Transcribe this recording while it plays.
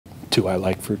Do I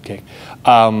like fruitcake?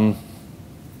 I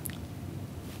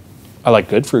like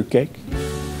good fruitcake.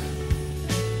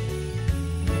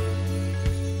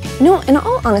 No, in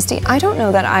all honesty, I don't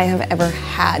know that I have ever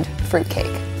had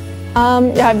fruitcake.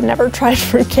 Yeah, I've never tried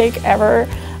fruitcake ever.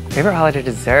 Favorite holiday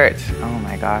dessert? Oh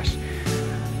my gosh.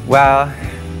 Well,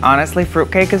 honestly,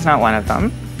 fruitcake is not one of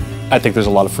them. I think there's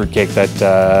a lot of fruitcake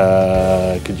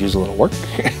that could use a little work.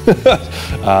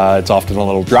 It's often a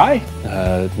little dry.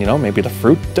 You know, maybe the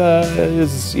fruit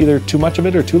is either too much of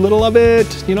it or too little of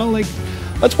it. You know, like,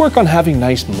 let's work on having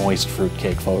nice, moist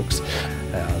fruitcake, folks.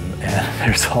 And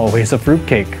there's always a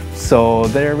fruitcake. So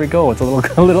there we go. It's a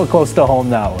little close to home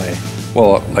that way.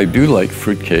 Well, I do like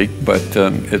fruitcake, but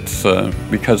it's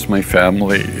because my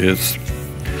family is,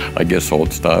 I guess,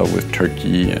 old style with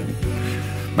turkey and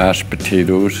mashed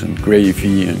potatoes and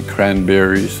gravy and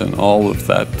cranberries and all of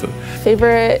that.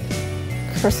 Favorite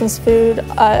Christmas food?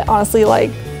 Honestly,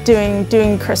 like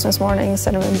doing Christmas morning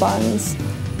cinnamon buns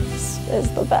is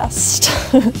the best.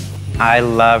 I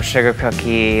love sugar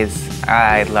cookies.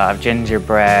 I love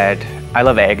gingerbread. I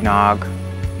love eggnog.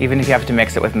 Even if you have to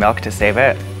mix it with milk to save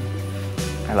it,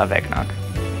 I love eggnog.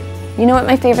 You know what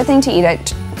my favorite thing to eat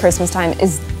at Christmas time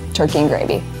is turkey and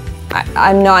gravy.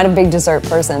 I'm not a big dessert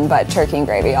person, but turkey and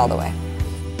gravy all the way.